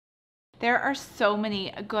There are so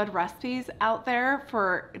many good recipes out there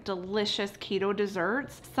for delicious keto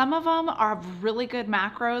desserts. Some of them are really good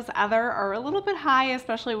macros, other are a little bit high,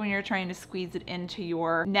 especially when you're trying to squeeze it into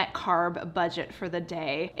your net carb budget for the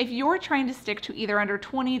day. If you're trying to stick to either under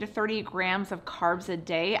 20 to 30 grams of carbs a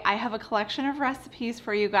day, I have a collection of recipes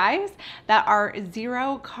for you guys that are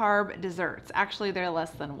 0 carb desserts. Actually, they're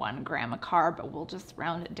less than 1 gram of carb, but we'll just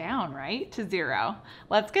round it down, right, to 0.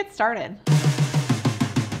 Let's get started.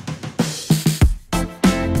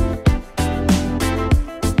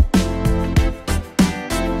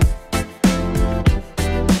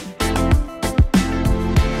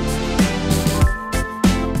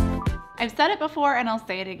 I've said it before and I'll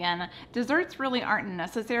say it again, desserts really aren't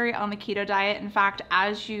necessary on the keto diet. In fact,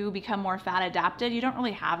 as you become more fat adapted, you don't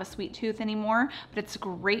really have a sweet tooth anymore, but it's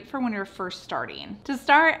great for when you're first starting. To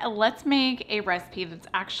start, let's make a recipe that's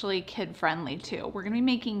actually kid friendly too. We're gonna be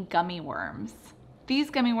making gummy worms.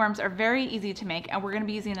 These gummy worms are very easy to make, and we're going to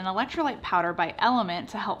be using an electrolyte powder by Element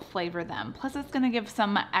to help flavor them. Plus it's going to give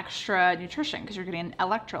some extra nutrition because you're getting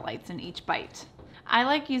electrolytes in each bite. I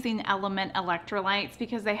like using Element electrolytes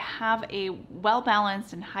because they have a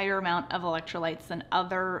well-balanced and higher amount of electrolytes than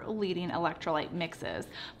other leading electrolyte mixes.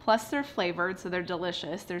 Plus they're flavored, so they're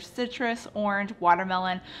delicious. There's citrus, orange,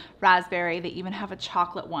 watermelon, raspberry. They even have a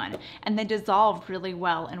chocolate one, and they dissolve really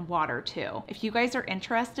well in water too. If you guys are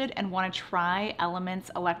interested and want to try Element's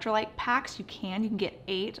electrolyte packs, you can get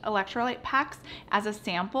 8 electrolyte packs as a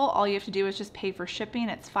sample. All you have to do is just pay for shipping.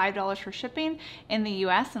 It's $5 for shipping in the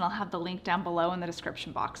US, and I'll have the link down below in the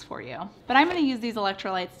description box for you. But I'm going to use these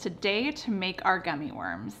electrolytes today to make our gummy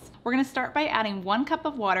worms. We're going to start by adding 1 cup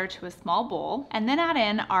of water to a small bowl and then add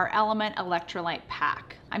in our Element electrolyte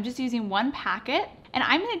pack. I'm just using 1 packet, and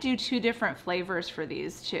I'm going to do 2 different flavors for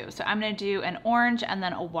these too. So I'm going to do an orange and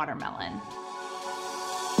then a watermelon.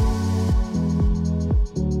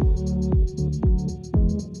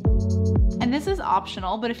 And this is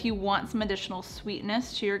optional, but if you want some additional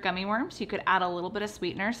sweetness to your gummy worms, you could add a little bit of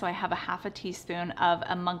sweetener. So I have a ½ teaspoon of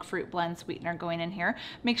a monk fruit blend sweetener going in here.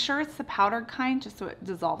 Make sure it's the powdered kind just so it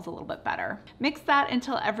dissolves a little bit better. Mix that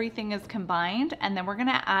until everything is combined, and then we're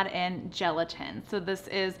gonna add in gelatin. So this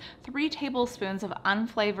is 3 tablespoons of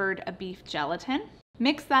unflavored beef gelatin.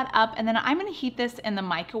 Mix that up, and then I'm going to heat this in the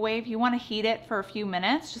microwave. You want to heat it for a few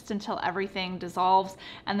minutes just until everything dissolves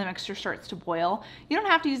and the mixture starts to boil. You don't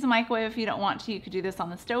have to use the microwave if you don't want to. You could do this on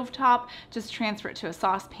the stove top. Just transfer it to a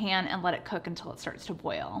saucepan and let it cook until it starts to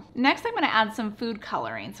boil. Next, I'm going to add some food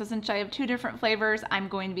coloring. So since I have 2 different flavors, I'm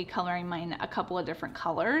going to be coloring mine a couple of different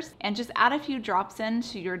colors, and just add a few drops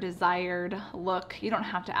into your desired look. You don't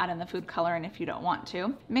have to add in the food coloring if you don't want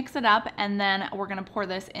to. Mix it up, and then we're going to pour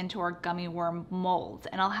this into our gummy worm mold.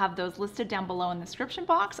 And I'll have those listed down below in the description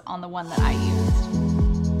box on the one that I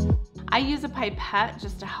used. I use a pipette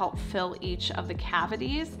just to help fill each of the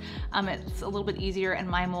cavities. It's a little bit easier, and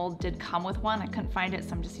my mold did come with one. I couldn't find it,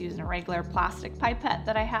 so I'm just using a regular plastic pipette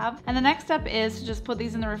that I have. And the next step is to just put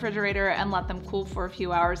these in the refrigerator and let them cool for a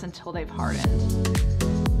few hours until they've hardened.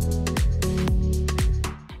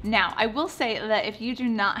 Now, I will say that if you do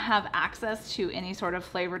not have access to any sort of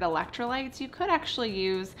flavored electrolytes, you could actually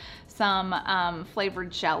use some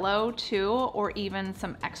flavored Jello too, or even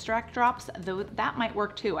some extract drops, though that might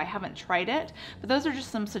work too. I haven't tried it, but those are just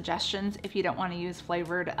some suggestions if you don't want to use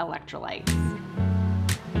flavored electrolytes.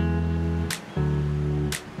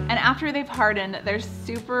 And after they've hardened, they're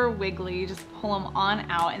super wiggly. You just pull them on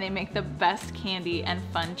out, and they make the best candy and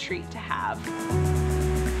fun treat to have.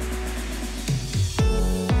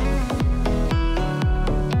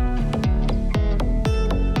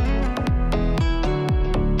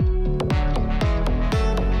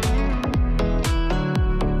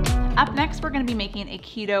 Up next, we're going to be making a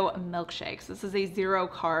keto milkshake. So this is a 0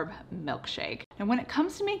 carb milkshake. And when it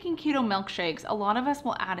comes to making keto milkshakes, a lot of us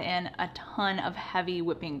will add in a ton of heavy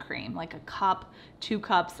whipping cream, like a cup, 2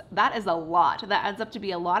 cups. That is a lot. That adds up to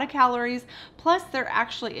be a lot of calories. Plus, there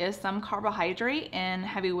actually is some carbohydrate in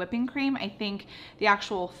heavy whipping cream. I think the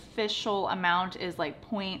actual official amount is like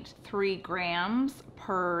 0.3 grams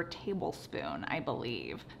per tablespoon, I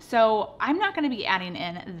believe. So I'm not going to be adding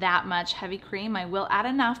in that much heavy cream. I will add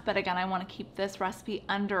enough, but again, I want to keep this recipe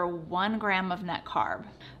under 1 gram of net carb.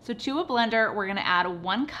 So to a blender, we're going to add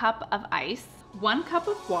 1 cup of ice, 1 cup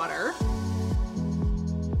of water,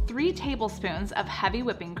 3 tablespoons of heavy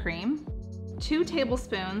whipping cream, 2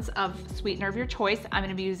 tablespoons of sweetener of your choice. I'm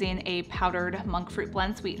gonna be using a powdered monk fruit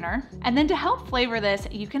blend sweetener. And then to help flavor this,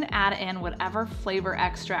 you can add in whatever flavor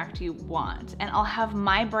extract you want. And I'll have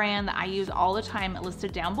my brand that I use all the time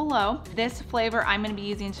listed down below. This flavor I'm gonna be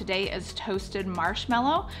using today is toasted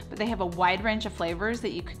marshmallow, but they have a wide range of flavors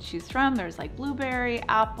that you could choose from. There's like blueberry,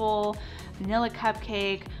 apple, vanilla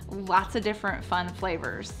cupcake, lots of different fun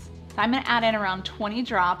flavors. So I'm gonna add in around 20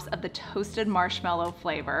 drops of the toasted marshmallow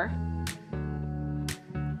flavor.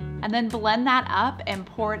 And then blend that up and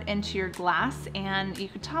pour it into your glass, and you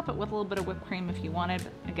could top it with a little bit of whipped cream if you wanted.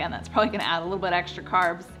 But again, that's probably gonna add a little bit extra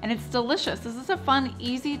carbs. And it's delicious. This is a fun,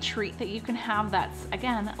 easy treat that you can have that's,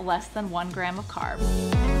 again, less than 1 gram of carbs.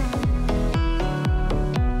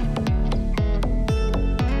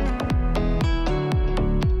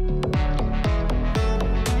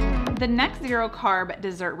 The next 0 carb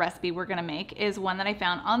dessert recipe we're gonna make is one that I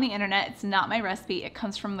found on the internet. It's not my recipe. It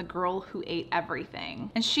comes from the girl who ate everything.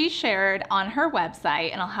 And she shared on her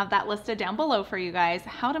website, and I'll have that listed down below for you guys,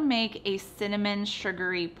 how to make a cinnamon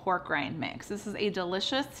sugary pork rind mix. This is a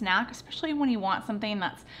delicious snack, especially when you want something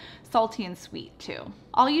that's salty and sweet too.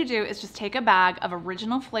 All you do is just take a bag of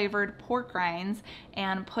original flavored pork rinds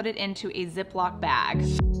and put it into a Ziploc bag.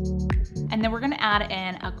 And then we're gonna add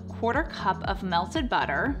in a 1/4 cup of melted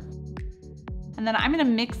butter. And then I'm gonna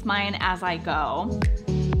mix mine as I go.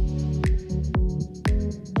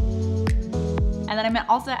 And then I'm gonna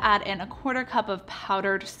also add in a 1/4 cup of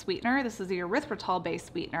powdered sweetener. This is the erythritol-based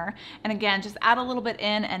sweetener. And again, just add a little bit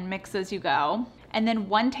in and mix as you go. And then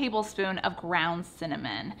 1 tablespoon of ground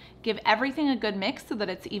cinnamon. Give everything a good mix so that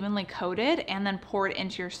it's evenly coated, and then pour it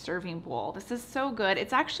into your serving bowl. This is so good.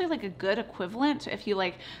 It's actually like a good equivalent to if you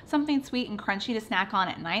like something sweet and crunchy to snack on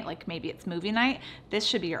at night, like maybe it's movie night, this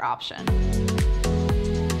should be your option.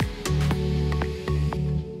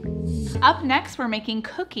 Up next, we're making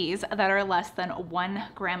cookies that are less than 1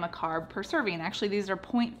 gram of carb per serving. Actually, these are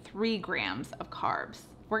 0.3 grams of carbs.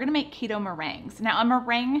 We're gonna make keto meringues. Now, a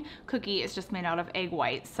meringue cookie is just made out of egg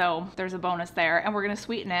whites, so there's a bonus there. And we're gonna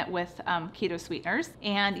sweeten it with keto sweeteners.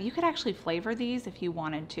 And you could actually flavor these if you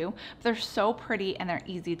wanted to, but they're so pretty and they're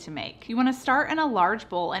easy to make. You wanna start in a large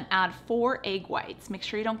bowl and add 4 egg whites. Make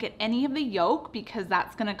sure you don't get any of the yolk because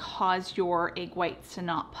that's gonna cause your egg whites to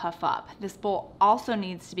not puff up. This bowl also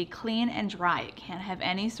needs to be clean and dry. It can't have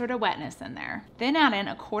any sort of wetness in there. Then add in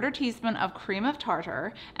a 1/4 teaspoon of cream of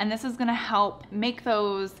tartar, and this is gonna help make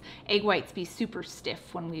those egg whites be super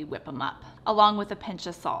stiff when we whip them up, along with a pinch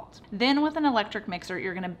of salt. Then with an electric mixer,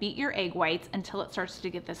 you're gonna beat your egg whites until it starts to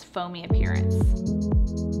get this foamy appearance.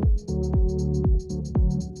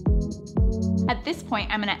 At this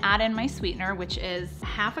point, I'm gonna add in my sweetener, which is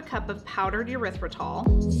 1/2 cup of powdered erythritol.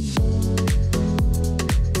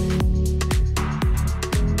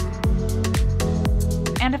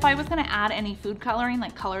 And if I was gonna add any food coloring,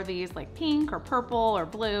 like color these like pink or purple or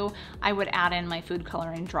blue, I would add in my food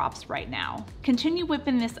coloring drops right now. Continue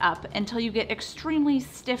whipping this up until you get extremely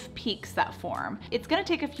stiff peaks that form. It's gonna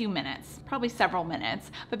take a few minutes, probably several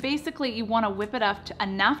minutes, but basically you wanna whip it up to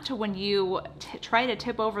enough to when you try to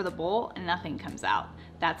tip over the bowl and nothing comes out.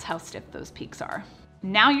 That's how stiff those peaks are.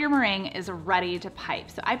 Now your meringue is ready to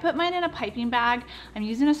pipe. So I put mine in a piping bag. I'm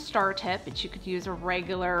using a star tip, but you could use a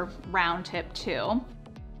regular round tip too.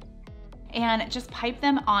 And just pipe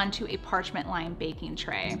them onto a parchment lined baking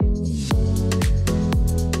tray.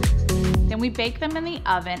 Then we bake them in the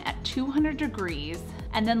oven at 200 degrees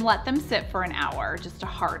and then let them sit for an hour just to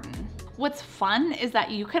harden. What's fun is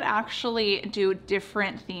that you could actually do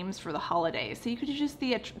different themes for the holidays. So you could use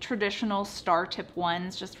the traditional star tip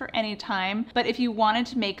ones just for any time. But if you wanted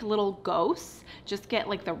to make little ghosts, just get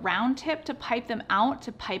like the round tip to pipe them out,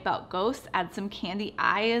 to pipe out ghosts, add some candy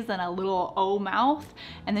eyes and a little O mouth.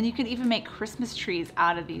 And then you could even make Christmas trees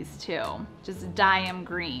out of these too. Just dye them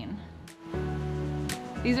green.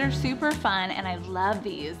 These are super fun and I love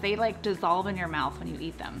these. They like dissolve in your mouth when you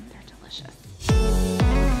eat them. They're delicious.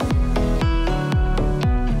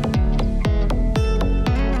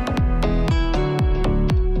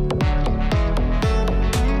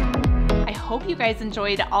 Hope you guys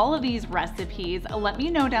enjoyed all of these recipes. Let me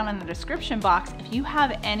know down in the description box if you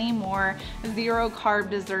have any more 0 carb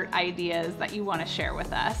dessert ideas that you want to share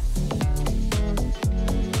with us.